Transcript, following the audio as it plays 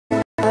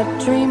A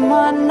dream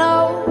I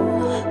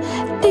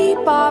know, deep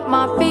up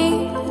my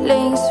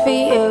feelings for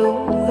you.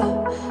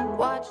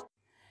 Watch.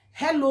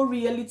 Hello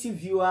reality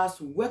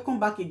viewers, welcome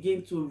back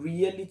again to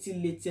Reality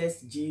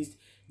Latest Gist,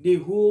 the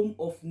home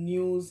of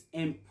news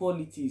and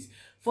politics.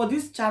 For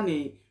this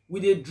channel, we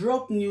dey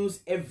drop news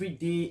every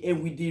day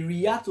and we dey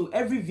react to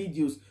every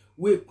videos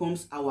wey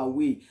comes our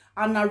way.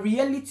 And na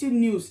reality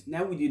news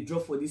now we dey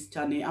drop for this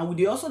channel, and we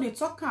dey also dey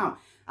talk am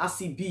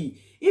as e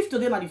be. If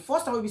today na the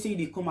first time we say you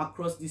dey come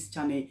across this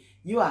channel,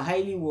 you are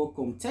highly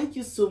welcome. Thank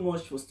you so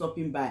much for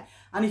stopping by.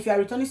 And if you are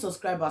returning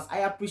subscribers, I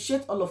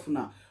appreciate all of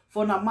una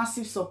for una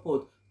massive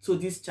support to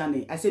this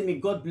channel. I say may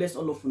God bless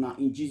all of una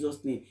in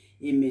Jesus name.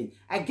 Amen.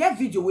 I get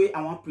video where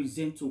I want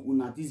present to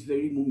una this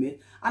very moment,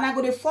 and I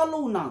go to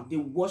follow una, they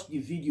watch the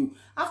video.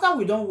 After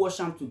we don't watch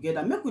them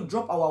together, make we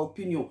drop our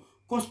opinion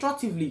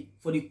constructively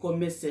for the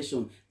comment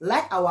section.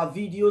 Like our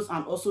videos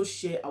and also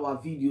share our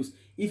videos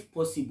if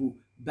possible.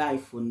 Bye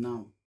for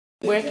now.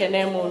 Breakin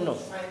no.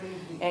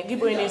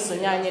 Gibo ine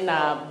sonye anyị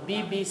na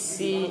BBC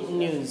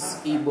News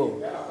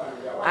Igbo.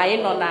 Anyị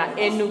nọ na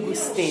Enugu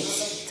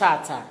State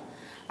tata.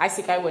 Anyị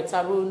si ka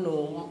wetara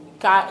unu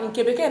ka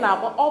nke bekee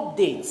na-akpọ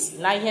updates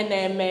na ihe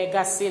na-eme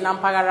gasị na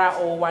mpaghara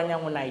ọwụwa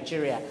anyanwụ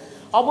Nigeria.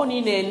 Ọ bụ na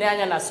ị na-ene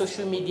anya na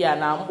social media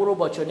na mkpụrụ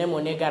ụbọchị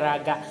one gara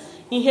aga,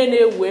 ihe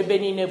na-ewu ebe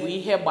niile bụ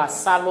ihe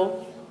gbasalụ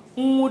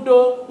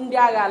nwudo ndị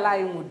agha ala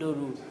anyị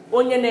nwudoro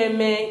onye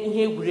na-eme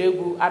ihe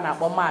egwuregwu a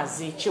na-akpọ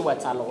Maazị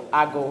Chiwetalu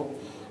agụ.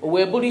 O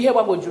wee bụrụ ihe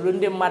gbagwojuru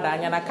ndị mmadụ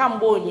anya na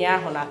kamgbe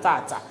ụnyaahụ na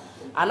tata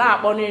a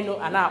na-akpọ n'elu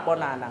a na-akpọ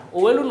n'ala.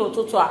 O welu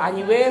n'ụtụtụ a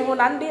anyị wee hụ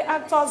na ndị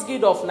Actors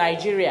Guild of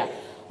Nigeria,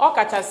 ọ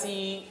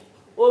kachasị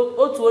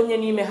otu onye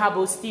n'ime ha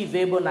bụ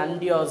Steve Ebo na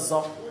ndị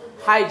ọzọ,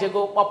 ha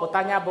ijego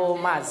kpọpụta nya bụ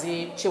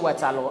Maazị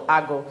Chiwetalu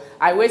agụ.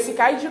 Anyị wee sị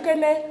ka anyị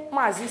jukene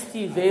Maazị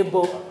Steve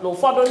Ebo na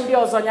ụfọdụ ndị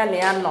ọzọ ya na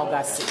ya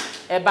nọgasị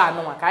ebe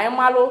anụnwa ka anyị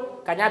malụ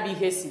ka nya bụ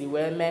ihe siri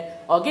wee mee.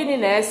 Ọ gịnị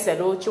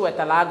na-eselu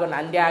Chiwetalu agụ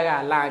na ndị agha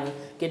ala anyị,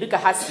 kedu ka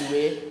ha si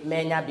wee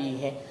mee nya bụ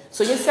ihe?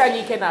 Sonyesi anyị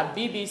ike na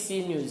BBC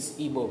News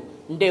Igbo.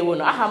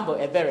 Ndewono, aha m bụ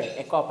Ebere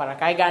Ekeọpara,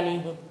 ka anyị gaa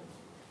n'ihu.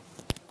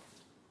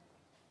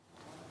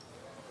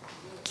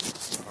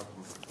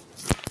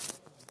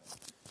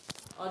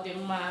 Ọ dị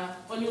mma,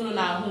 onye unu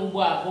na-ahụ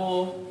ugbu a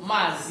bụ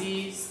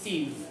Maazị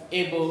Steve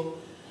Ebo.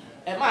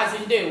 Maazị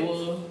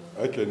ndewo.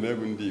 Ekene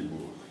m ndị Igbo.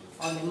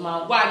 Ọ dị mma,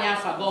 gwa anyị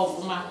afa gị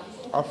ọfụma.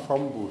 Afa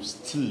m bụ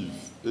Steve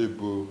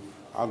Ebo,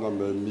 ana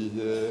m eme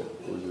ihe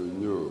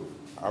onyonyo,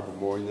 abụ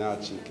m onye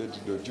achị nke dị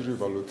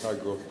n'Ojiriva Local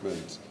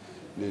Government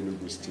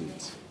n'Enugu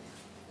Steeti.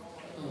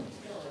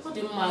 Ọ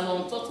dị mma,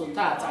 n'ụtụtụ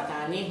tata ka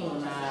anyị hụrụ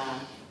na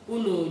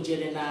unu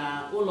jere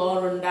na ụlọ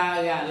ọrụ ndị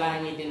agha ala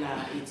anyị dị na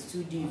Etiti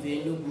Div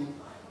Enugu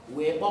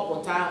wee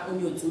kpọpụta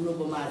onye otu unu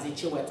bụ Maazị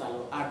Chiwetalu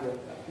agụ.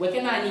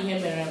 Wekena anyị ihe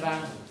mere ebe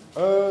ahụ.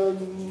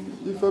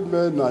 Ife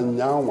mee na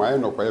nyanwa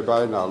anyị nọkwa ebe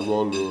anyị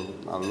na-alụ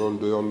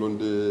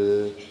ndị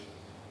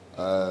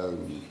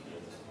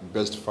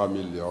best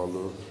family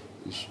ọlụ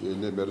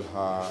na-emere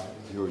ha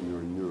ihe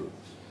onyonyo.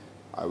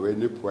 Wee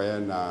nepụ anya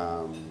na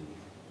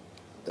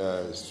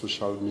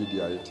social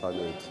media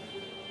internet.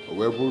 O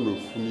wee bụrụ na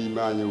ofu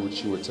n'ime anyị wụ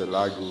Chiwetalu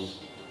agụ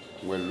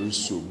nwere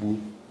nsogbu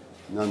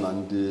ya na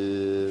ndị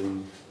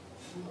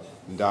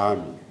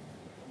amị.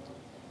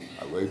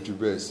 Wee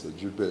jubes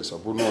ọ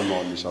bụrụ na ọ nọ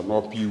Ọnịsha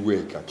n'ọpa iwe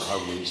ka ha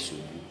nwee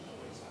nsogbu.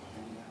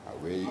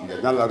 Wee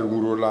nyalara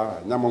nwurola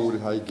anya ma nwere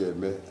ha anyị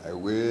ga-eme.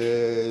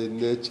 Wee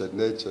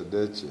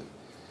na-eche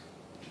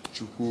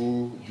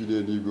Chukwu bi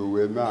n'eluigwe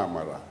wee mee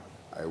amara.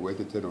 Wee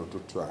tete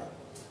n'ụtụtụ a,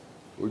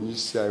 onye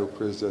isi anyị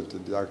prezident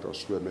ndị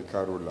Actors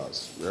Emeka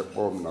Rollers wee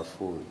kpọọ m na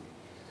fon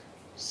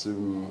si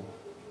m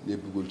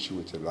na-ebugo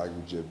Chiwetalu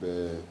agụ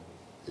jebe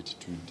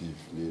Etiti Div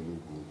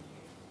n'Enugu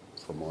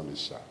from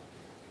Ọnịsha.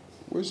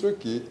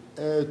 Wezoke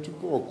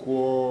tupu ọ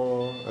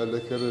kụọ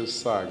elekere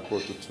 7 nke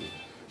ụtụtụ,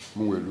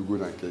 m wee lugo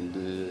na nke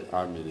ndị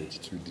amị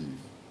n'Etiti Div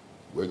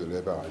wee nọrọ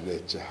ebe a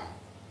na-eche ha.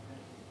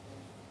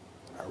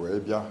 Wee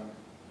bịa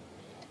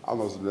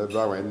anọzụrụ ebe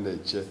a wee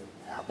na-eche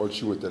akpọ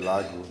Chiwetalu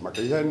agụ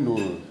maka ihe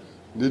nụrụ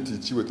n'eti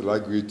Chiwetalu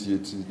agụ eti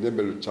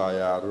na-emerụcha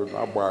ya arụ,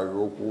 na-agbagharị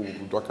ụkwụ,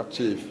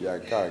 dọkacha efi ya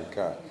nke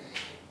a.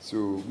 So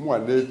mụnwa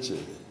na-eche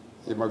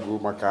ịmago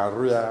maka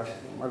arụ ya,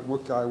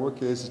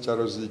 nwoke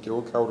esichara ozi ike,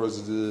 nwoke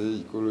awụrụzide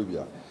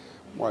ikorobịa.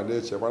 Mụnwa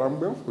na-eche gbara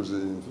mgbe m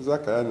fụzi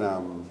aka ya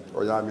na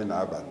onye amị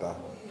na-abata,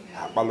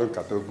 akpalụ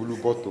nkata bulu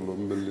bọtụlụ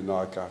mmiri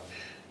n'aka,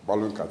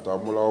 gbalụ nkata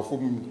ọmụrụ ọfụ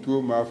m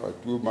tuo m afa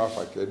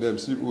kede m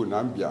si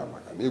na mbịa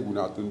maka na egwu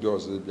na-atụ ndị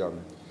ọzọ ịbịa m.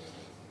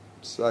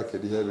 Si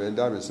kedu ihe mere,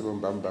 ndị amị sị m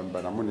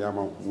mba na mụ na ya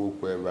ma nkwuo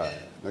okwu ebe a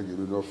na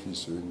ga-eru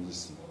n'ọfịs onye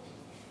isi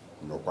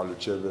nọkwalụ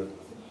chebe.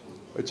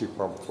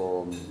 Echekwa m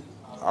fọ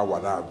awa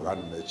na-abụ a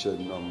na m eche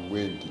nnọọ m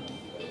nwee ndidi.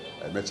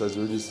 Emechazi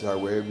onye isi ha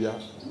wee bịa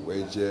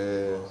wee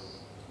jee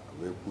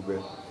wee kwube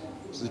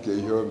si ka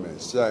ihe o mee,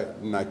 si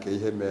nna ka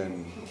ihe mee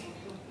m.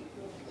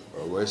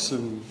 O wee sị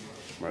m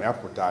ma ya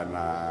pụta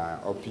na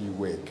ọpa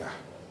iwe ka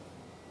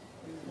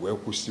wee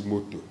kwụsị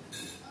moto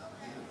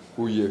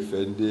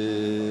uyefe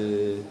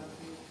ndị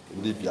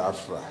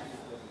Biafra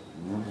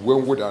wee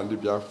nwụda ndị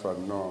Biafra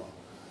nọ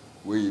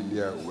wee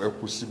lie wee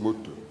kwụsị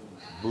moto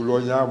bụrụ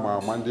onye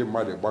ama ndị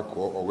mmadụ gbakọ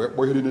o wee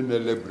kpọọ ihe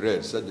na-ele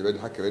bred sị jebe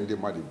ha kere ndị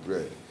mmadụ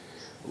bred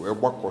wee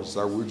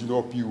gbakọsa wee ju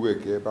n'ọpụ iwe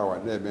ka ebe awa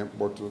na-eme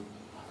mkpọtụ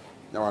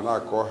nyawa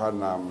na-akọ ha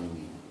na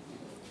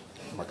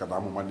maka na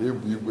amụma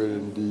na-ebu igwe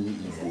ndị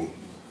Igbo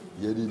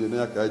ihe niile na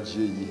ya ka ji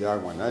eyi ihe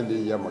anwa na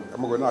na-eyi ya maka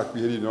amago na-akụ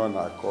ihe niile ọ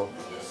na-akọ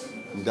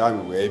ndị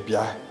ahụ wee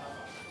bịa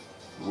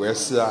wee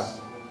sị ya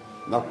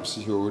na-akwụsị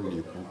ihe o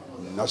na-ekwu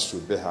na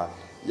sobe ha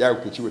ya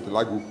nke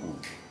Chiwetalu kwuru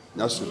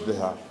na sobe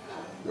ha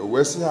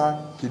wee sị ha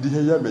kedu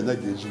ihe ya menya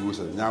ga-eji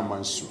wụsa nya ama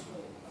nso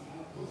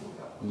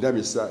ndị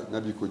amịsa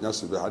ya biko nya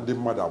sobe ha ndị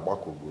mmadụ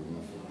agbakọgo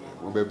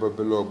ebe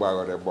obele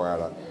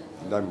ọgbaghara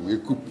ndị amị wee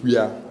kupu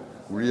ya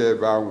kwuru ya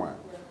ebe anwa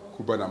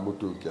kuba na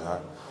moto nke ha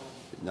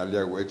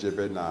nyalia wee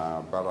jebe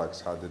na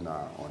barracks ha dị na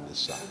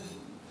Ọnịsha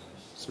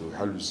so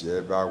ha lụzie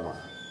ebe anwa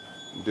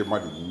ndị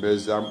mmadụ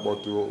mezie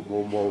mkpọtụ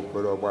ụmụ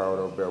obere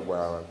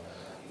ọgbaghara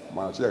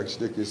mana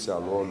Chineke si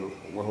alụ ọlụ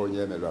onweghị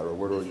onye mere arụ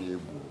nwere onye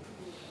egbu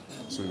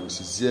so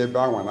osizie ebe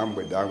anwa na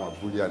mgbede anwa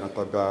buru ya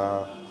nataba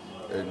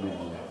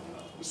Enugu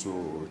so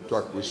otu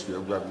a ka o si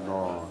egwu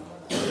nnọọ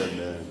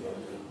eme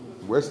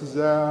mgbe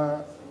sizie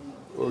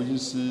onye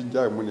isi ndị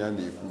ahụ mụ na ya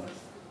na-ekwu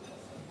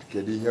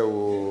kedu ihe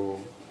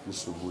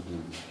nsogbu dị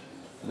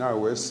na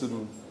wee sị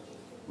m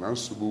na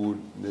nsogbu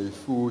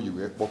na-efu oyi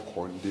wee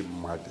kpọkọọ ndị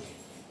mmadụ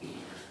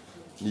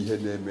n'ihe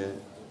na-eme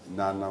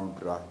na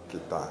Anambra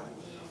kịta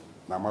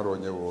na mara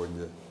onye wee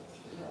onye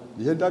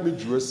ihe ndị amị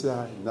ji osi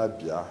ha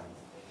na-abịa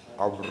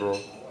abụrụ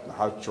na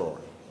ha chọrọ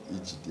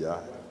ijide ya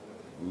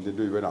ndị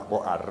oyibo na-akpọ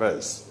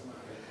arrest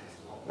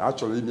na ha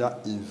chọrọ ime ya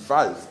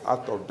invite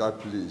out of that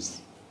place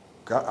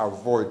ka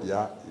avoid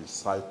ya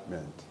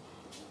incitement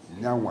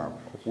nyanwa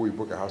ọkpụ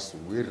oyibo ka ha so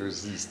wee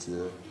resist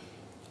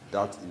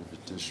that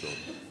invitation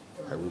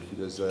ha wee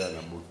bidozia ya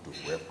na moto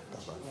wee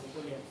pụtaba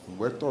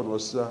mgbe tọn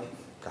ọsịa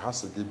ka ha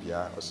si gị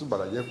bịa ọsị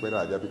gbara ya ekwere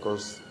abịa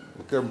because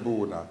nke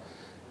mbụ na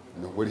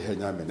nwere ihe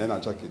nya mee na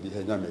na-acha kedu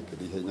ihe nya mee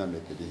kedu ihe nya mee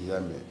kedu ihe ya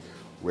mee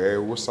wee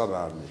wụsa na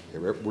anị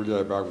wee kpụrụ ya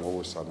ebe ahụ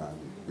wụsa na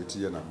anị wee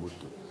tinye na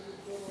moto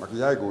maka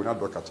ya ga na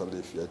adọkachala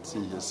efe ya tie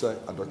ihe sị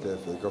adọka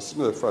efe gosi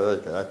na efe ya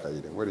ka ya ka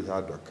yiri nwere ihe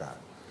adọka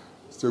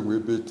site nwee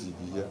ebe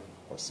etighị ihe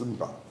ọsị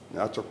mba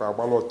na ya chọkwa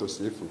agbala ọtọ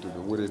si efoto na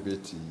nwere ebe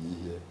etighị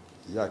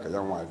ihe a ka ya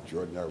nwa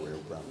jụọ ya wee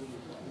gwa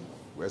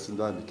wee sị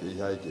ndị amị ka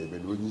ihe anyị ga-eme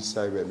na onye isi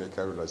anyị wee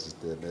emekarịla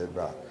sitere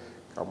n'ebe a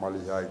ka mara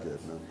ihe anyị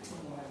ga-eme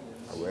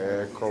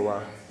wee kọwa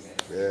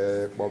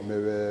wee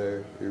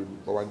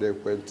kpọwado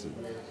ekwentị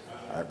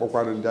anyị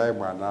kpọkwara ndị anyị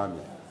ma na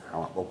amị ha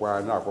kpọkwara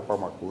na-akpọkwa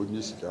maka onye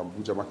isi ka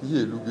Abuja maka ihe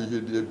elugo ihe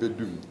dị ebe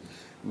dum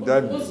ndị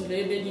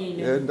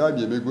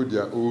amị emego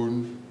their own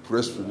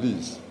press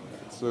release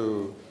so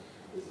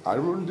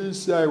ndị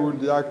isi anyị bụ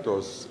ndị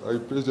actors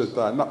president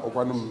a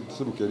na-akpọkwanụ m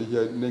sị m kere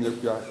ihe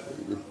na-enyekwa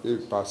ya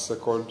per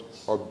second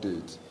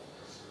update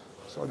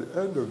so at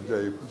the end of the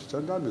day ekwuchicha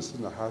ndị amị sị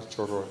na ha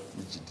chọrọ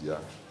ijide ya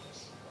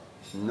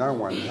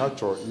nyanwa ha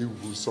chọrọ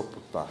iwu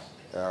nsọpụta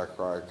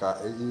ka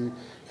a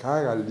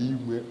ghara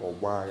inwe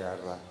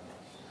ọgbaghara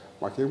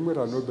maka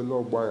enwere n'obele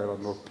ọgbaghara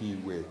n'ọpụ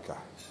iwe ka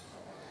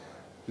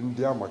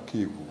ndị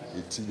amakaegwu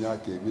etinye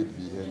aka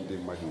emebi ihe ndị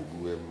mmadụ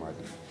egbuwe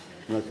mmadụ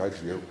nye ka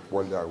ji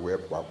kpọlịa wee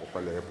pụ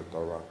akpọkpọlịa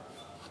epụtara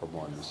from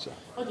Ọnịsha.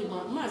 Ọ dị ma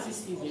Maazị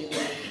Steve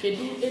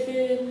kedu ebe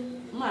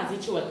Maazị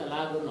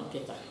Chiwetalu nọ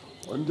kịta?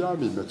 Ndị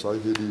amị mechaa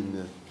ihe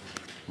niile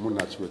mụ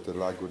na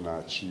Chiwetalu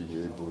na-achị iwe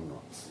ebe ụlọ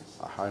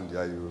aha ndị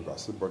agha Yoruba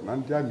sị bụ na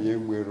ndị amị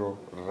enwero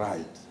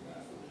right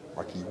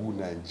maka iwu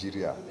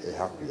Naijiria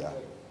ịhapụ ya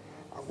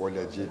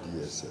akpọlịa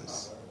JDSS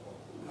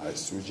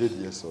isu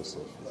JDSS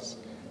office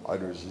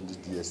adọji ndị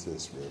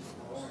DSS wee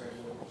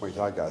fụ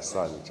ihe a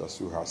ga-asa anyịcha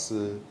so ha sị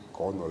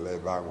ka ọ nọrọ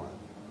ebe anwa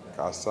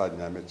ka asa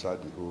anyị emechaa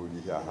dị ha olu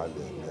ihe ha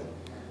na-eme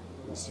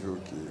nsi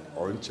oke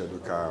ọ nchedo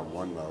ka mụ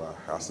nara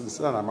ha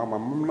sị na mama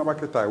m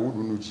namakịta iwu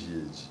unu ji ya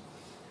eji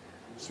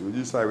so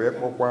onye isi anyị wee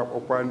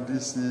kpọkwa ndị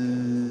isi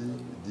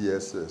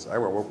DSS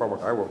anyị wewekwa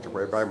maka anyị wechekwa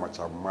ebe anyị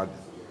macha mmadụ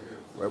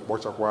wee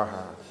kpọchakwa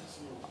ha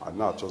a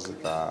na-achọzi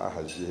ka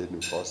ahazie ihe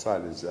ka ọ saa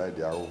lezi anyị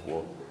dị akwụkwọ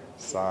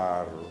saa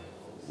arụ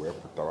wee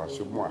pụtara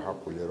so mụ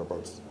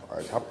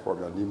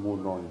hapụrụ ya n'ime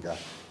ụlọ nga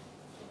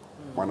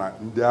mana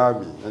ndị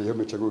amị ihe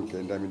mechago nke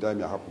ndị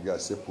amị ahapụghị ya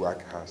sepụ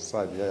aka ha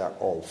saa ya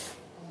off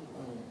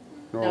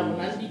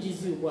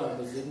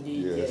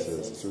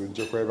so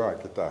njekwa ebe a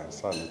kịta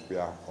saa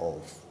ya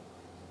off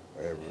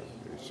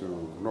so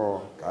nọọ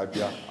ka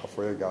abịa afọ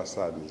ya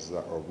ga-asa n'iza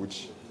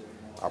ọbụchi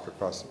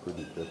apịpa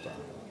sikodi pepa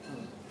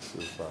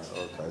sofa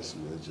ọ ka esi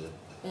wee jee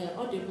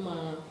ọ dị mma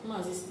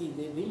Maazị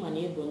Steve ebe ịma na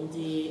ịbụ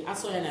ndị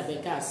asọ ya na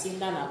bekee asị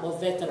ndị a na-akpọ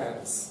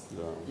veterans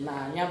na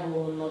ya bụ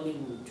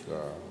Nollywood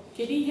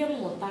kedu ihe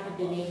mmụta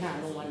dị n'ihe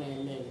anụnwa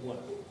na-eme ugbu a?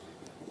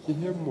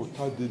 Ihe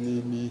mmụta dị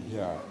n'ime ihe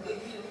a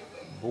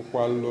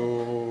bụkwalụ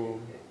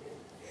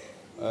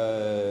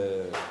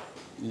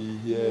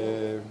ihe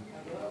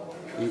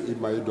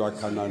ịma ịdọ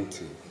aka na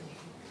ntị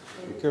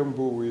nke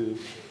mbụ wee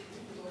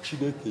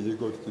Chineke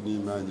nyego ọtụtụ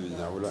n'ime anyị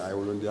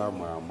wụrụ ndị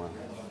ama ama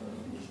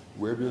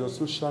wee bịa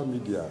soshal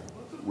midia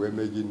wee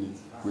mee gịnị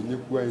wee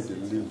nyekwu anyị the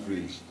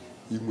leverage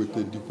inweta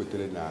ndị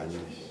kwetere na anyị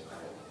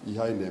ihe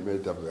anyị na-eme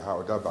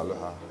ọ dabalụ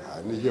ha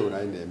n'ihe nwere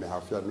anyị na-eme ha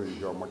fịa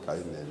n'ihe ọma ka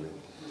anyị na-eme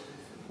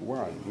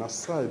na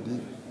saịdị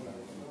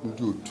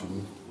ndị otu m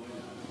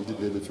ndị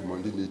na-emefe ma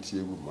ndị na-eti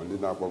egwu ma ndị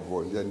na-agba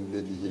bọọlụ ndị niile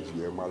n'ihe ji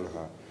wee malụ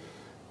ha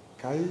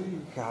ka anyị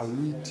ghara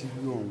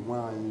itinye onwe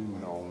anyị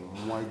na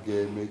ọnwa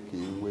ga-eme ka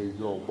e nwee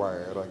ihe ọgba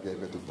aghara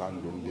ga-emetụta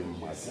ndụ ndị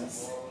mmadụ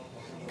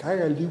ka anyị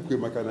ghara ikwe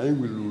maka na anyị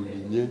nwere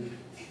onyinye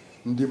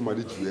ndị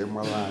mmadụ ji wee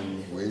mara anyị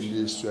wee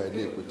na-eso anyị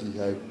na-ekweta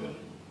ihe anyị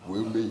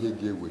wee mee ihe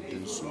ga-eweta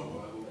nsogbu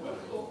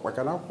maka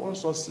na akwụkwọ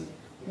nsọ si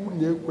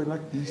unu ekwela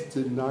ka isite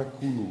n'aka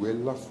unu wee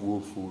lafuo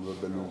ofu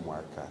n'obere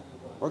ụmụaka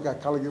ọ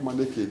ga-akara gị ma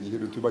na-ekele ihe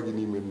rụtụba gị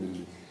n'ime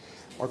mmiri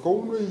maka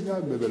ọnwụrụ ihe a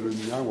mebere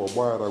ụnyaahụ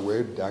ọgbaghara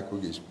wee daa ka ọ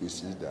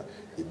ga-esikwesị ịda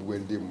ebube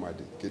ndị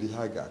mmadụ kedu ihe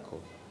a ga-akọ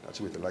na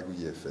Chiwetalu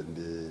ya efe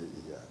ndị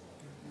ihe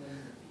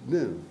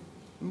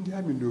ndị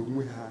amị na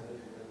onwe ha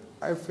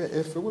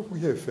efe wepụ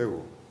ihe efe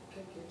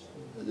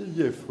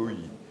ihe efe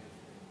oyi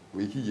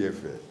nwee ike iyi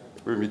efe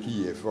enwere ike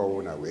iyi efe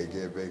ọnwụ na wee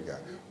gaa ebe ga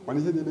mana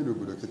ihe na-eme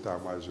n'obodo kịta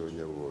amazi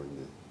onye bụ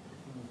onye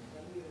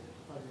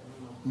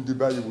ndị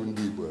be anyị bụ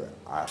ndị Igbo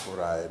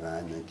ahụrụ anyị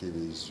n'anya nke bụ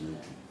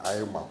eziokwu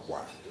anyị makwa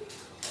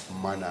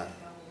mana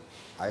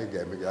anyị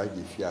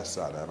ga-efi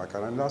asaa maka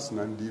na ndị asị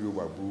na ndị iro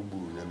gba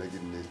gburugburu na-eme gị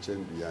na-eche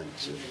ndụ ya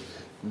nche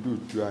ndị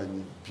otu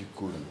anyị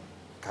biko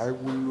ka anyị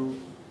bụrụ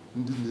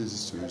ndị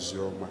na-ezisa ozi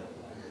ọma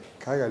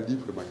ka anyị ghara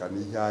ikwe maka na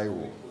ihe anyị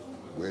wụ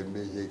wee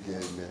mee ihe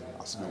ga-eme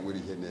asị na onwere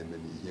ihe na-eme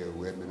na ihe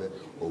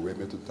o wee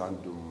metụta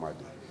ndụ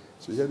mmadụ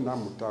so ihe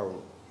na-amụta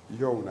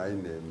ihe ọbụla anyị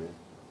na-eme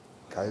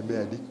ka anyị mee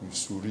ya dịka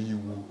usoro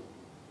iwu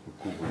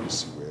nke obodo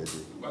si wee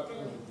dị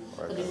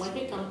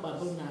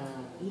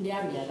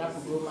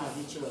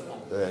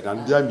na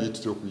ndị amị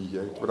etitokwu ihe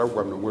tụpụta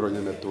gwa m na onwere onye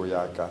metụ ya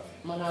aka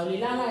ndị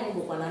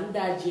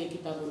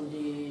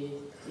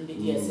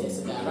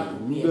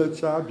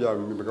abịa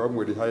maka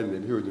nwere ihe anyị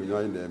na-eme ihe onyonyo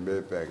anyị na-eme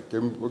ebe nke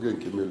oge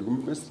nke mmeri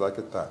mmesara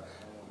kịta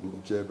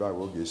nje ebe ahụ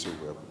ọ ga-esi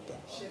wee pụta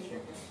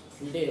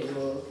ọ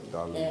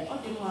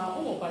dị mma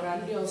o nwekwara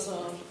ndị ọzọ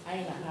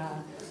anyị na ha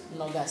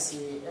nọgasị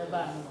ebe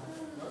a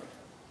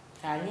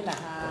ka anyị na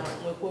ha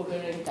nwekwa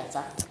obere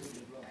nkata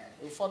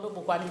ụfọdụ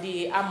bụkwa ndị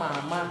ama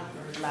ama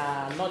na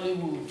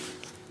Nollywood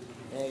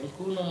nke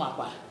unu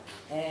makwa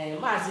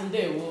maazị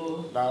ndewo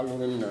daalụ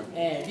nne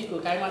biko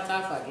ka anyị mata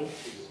afa gị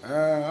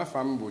afa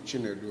m bụ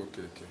Chinedu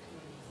Okeke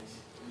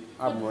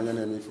abụ onye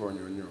na-eme ife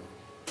onyonyo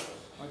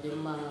ọ dị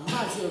mma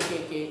maazị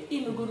Okeke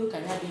ịnụgoro ka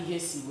ya bụ ihe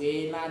si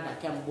wee na-ada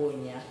kemgbe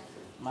ụnyaahụ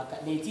maka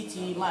n'etiti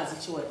maazị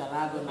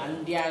Chiwetalu na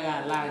ndị agha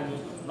ala anyị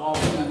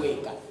n'ọrụ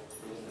Iweka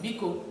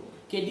biko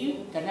kedu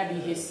ka ya bụ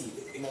ihe si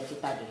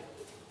metụta gị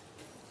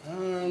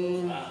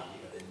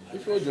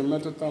ife o ji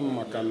metụta m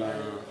maka na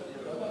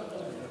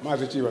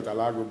maazị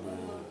Chiwetalu bụ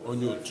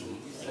onye otu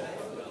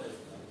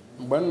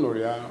mgbe m nụrụ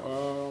ya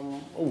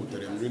o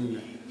wutere m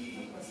rinne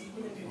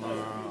ma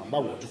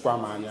gbagwojukwa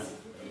m anya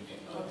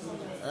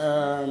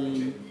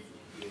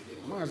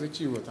maazị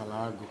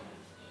Chiwetalu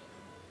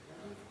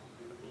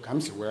ka m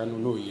si wee nụ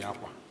n'oyi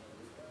akwa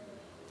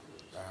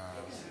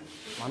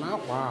mana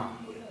akwa a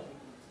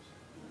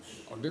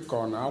ọ dịka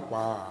ọ na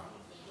akwa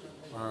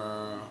a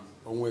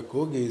onwe ka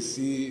ọ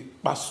ga-esi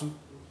kpasu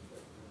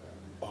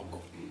ọgụ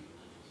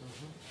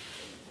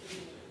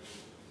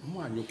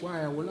anyụkwa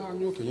ya were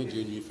anya okenye ji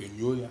enyo ife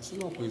nyoo ya si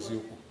n'ọkwa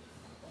eziokwu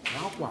na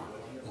akwa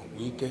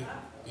nwere ike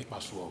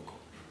ịkpasu ọgụ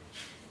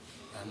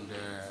and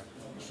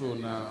so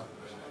na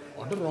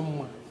ọ dịrọ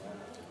mma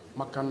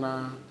maka na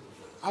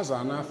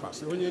aza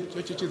na-afasị onye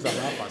echichi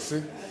zara afasị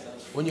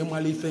onye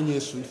mara ife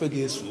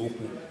ga-eso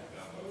okwu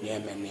ya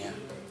emene ya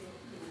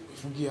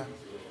efugi ya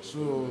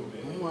so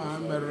nwa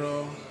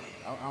mere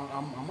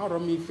amarọ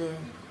m ife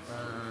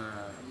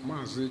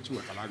maazị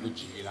Chiwetalu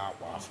jiri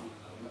akwa afọ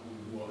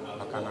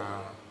maka na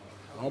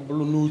ọ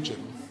bụrụ n'uche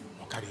m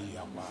ọ karịghị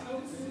akwa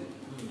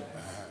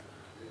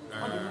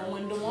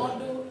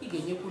ndụmọdụ ị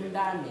ga-enyekwu ndị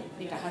amị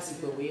dịka ha si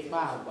wee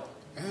kpaa agwa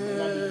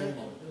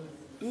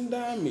ndị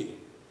amị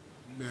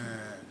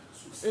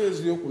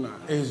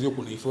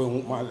eziokwu na ife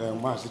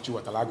maazị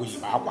Chiwetalu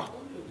yibe akwa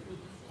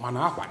mana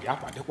akwa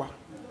dịkwa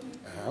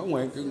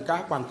nwere nke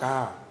akwa nke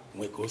a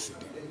nwee ka o si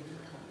dị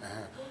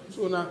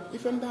so na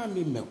ife ndị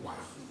amị mekwa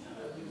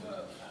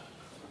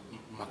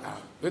maka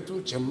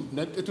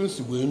etu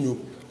nsi wee nyo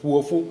kwuo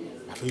ofu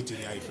afọ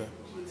itiri ya ife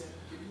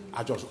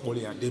ajọs kpọrọ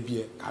ya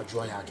debie ka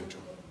ajụọ ya ajụjụ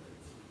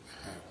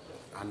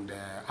and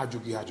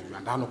ajụghị ajụjụ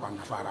and anụkwa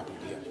na afọ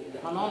arapụghị ya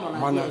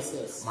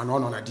mana ọ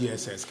nọ na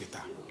DSS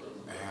kịta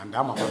and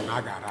amakwa na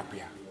a ga-arapụ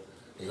ya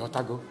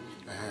ịghọtago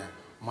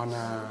mana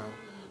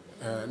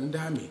ndị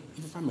amị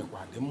ife mekwa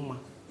dị mma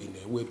ị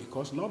na-ewe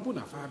bikos na ọ bụ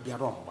na fa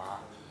bịarọ mgbe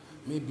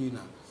mebi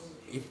na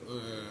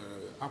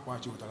akwa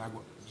Chiwetalu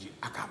ji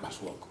aka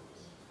akpasu ọgụ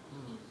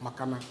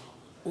maka na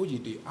o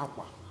jide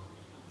akwa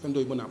ndị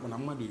Igbo na-akpọ na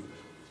mmadụ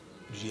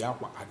ji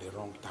akwa at the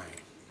wrong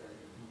time,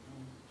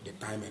 the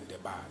time and the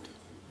bad.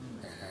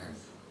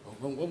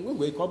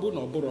 Nwee ike ọ bụrụ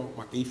na ọ bụrụ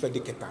maka ife dị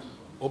kịta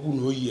ọ bụ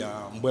na oyi ya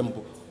mgbe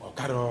mbụ ọ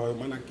karịa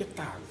mana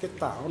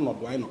kịta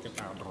ọnọdụ anyị nọ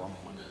kịta dọrọ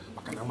mma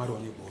maka na mara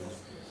onye bụ onye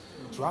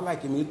so so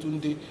alike m etu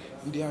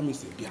ndị amị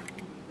si bịa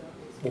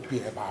kpọpụ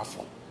ya ebe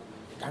afọ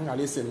ka m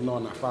ghara isi nnọọ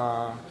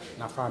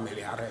na fa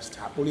mere arrest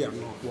akpụrụ ya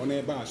nnọọ pụọ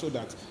n'ebe a so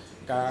that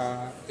ka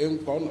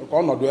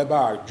ọnọdụ ebe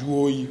a jụọ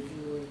oyi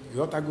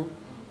ịghọtago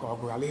ka ọ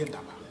ghara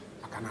ịdaba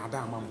maka na ada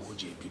ama mgbe o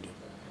ji ebido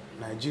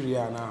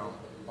Naijiria na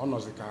ọ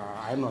nọzi ka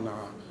anyị nọ na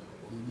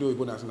ndị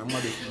oyibo na-asị na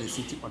mmadụ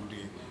na-esiti on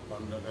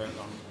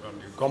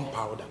the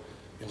gunpowder,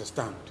 you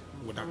understand,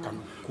 that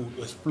could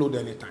explode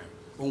anytime.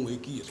 Only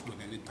can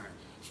explode anytime.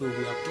 So we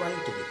are trying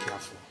to be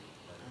careful.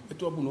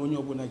 Etu ọbụna onye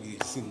ọbụla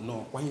ga-esi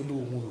nnọọ kwanyere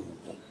onwe ya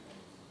ugwu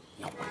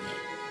na kwanye.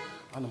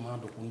 Ana m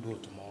adụkwu ndị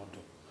otu m ọdụ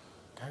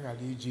ka a ghara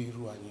iji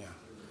iru anyị a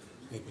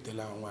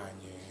na-ebutela nwa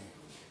anyị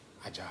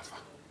aja afa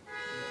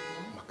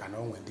maka na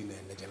onwe ndị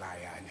na-enejela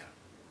anyị anya.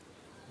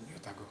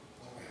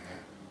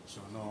 So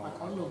no,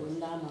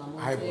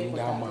 I bring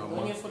down my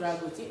money.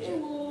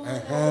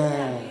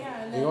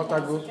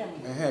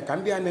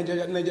 Can be a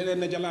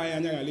Najala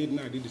and lead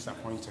now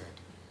disappointed.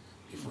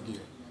 You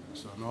forgive.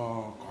 So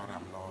no,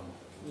 Coram Lord.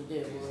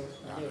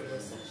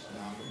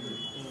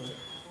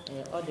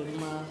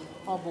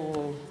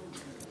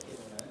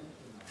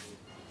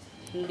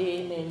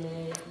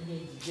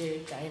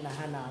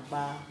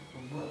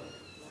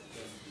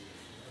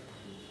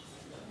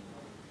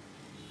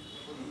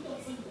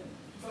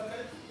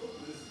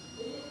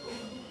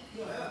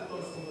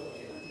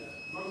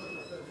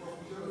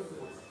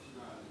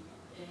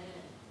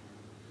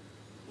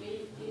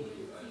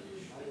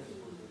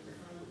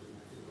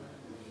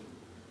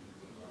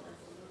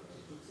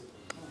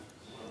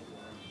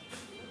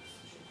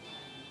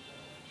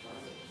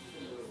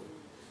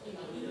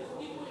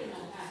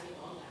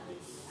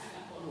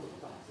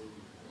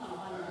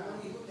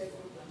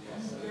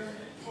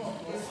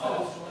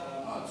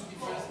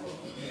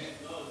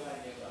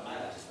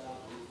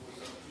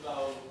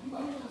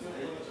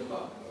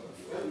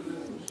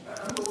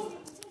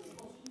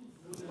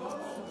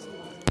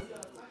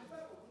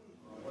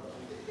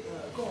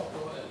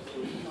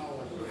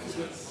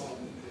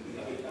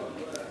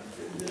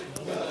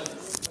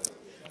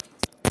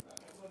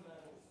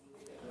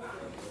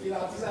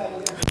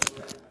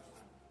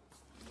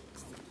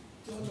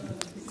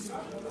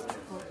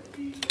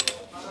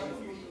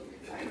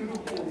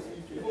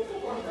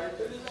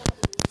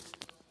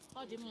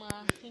 Ọ dị mma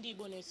ndị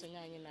Igbo na-esonye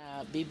anyị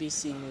na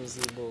BBC News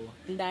Igbo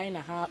ndị anyị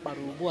na ha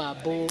kpara ugbu a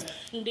bụ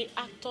ndị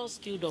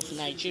Actors Guild of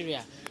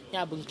Nigeria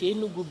ya bụ nke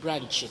Enugu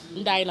branch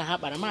ndị anyị na ha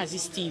kpara Maazị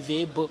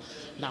Steve Ebo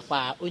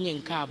nakwa onye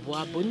nke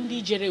abụọ bụ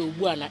ndị jere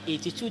ugbu a na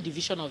 82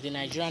 Division of the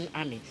Nigerian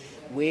Army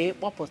wee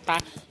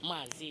kpọpụta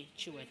Maazị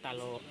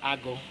Chiwetalu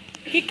Agụ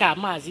dịka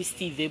Maazị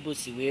Steve Ebo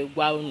si wee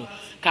gwa unu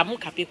ka m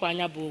kapịkwa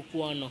anya bụ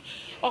okwu ọnụ.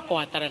 Ọ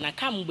kọwatara na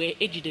kamgbe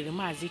ejidere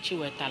Maazị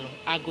Chiwetalu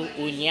Agụ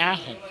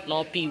ụnyaahụ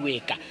n'Ọpa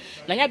Iweka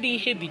na ya bụ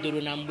ihe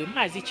bidoro na mgbe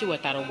Maazị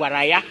Chiwetalu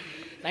gwara ya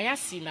na ya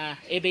si na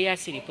ebe ya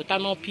siri pụta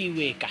n'Ọpa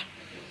Iweka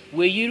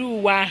wee yiri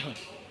uwe ahụ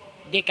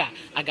dịka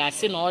a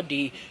ga-asị na ọ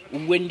dị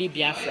uwe ndị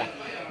Biafra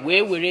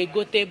wee were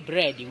gote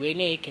bred wee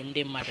na-eke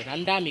ndị mmadụ na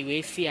ndị amị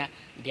wee si ya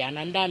bịa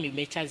na ndị amị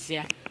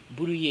mechazịa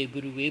buru ya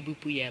eburu wee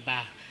bupụ ya ebe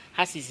ahụ.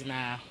 Ha sizi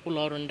na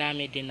ụlọọrụ ndị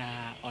amị dị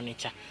na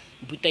Ọnịcha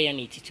bute ya na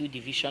 82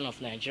 Division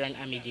of Nigerian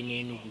Army dị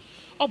n'Enugu.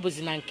 Ọ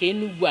bụzi na nke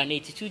Enugu a na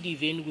 82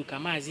 Div Enugu ka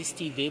Maazị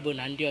Steve Ebo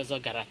na ndị ọzọ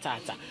gara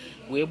tata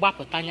wee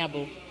gbapụta anya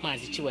bụ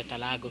Maazị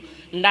Chiwetalu Agụ.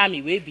 Ndị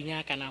amị wee binye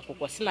aka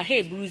n'akwụkwọ si na ha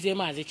eburuzie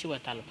Maazị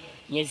Chiwetalu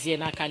nyezie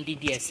n'aka ndị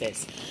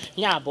DSS.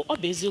 Ya bụ ọ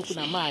bụ eziokwu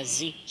na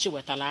Maazị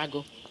Chiwetalu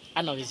Agụ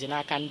anọghịzi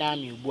n'aka ndị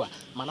amị ugbu a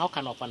mana ọ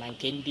ka nọkwa na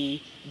nke ndị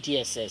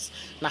DSS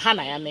na ha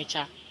na ya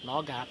mechaa na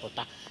ọ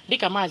ga-apụta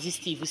dịka Maazị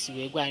Steve si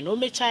wee gwa anyị na o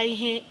mechaa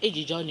ihe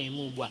ejije ọ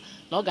na-eme ugbu a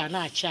na ọ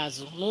ga-na-achị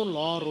azụ n'ụlọ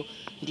ọrụ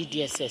ndị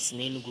DSS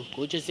n'Enugu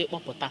ka o jezie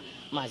kpọpụta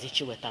Maazị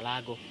Chiwetalu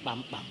Agụ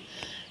kpamkpam.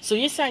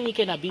 Sonyesi anyị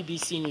ike na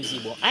BBC News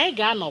Igbo anyị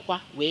ga-anọkwa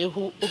wee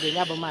hụ oge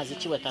ya bụ Maazị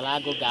Chiwetalu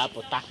Agụ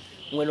ga-apụta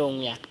nwere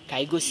onwe ya ka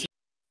anyị gosi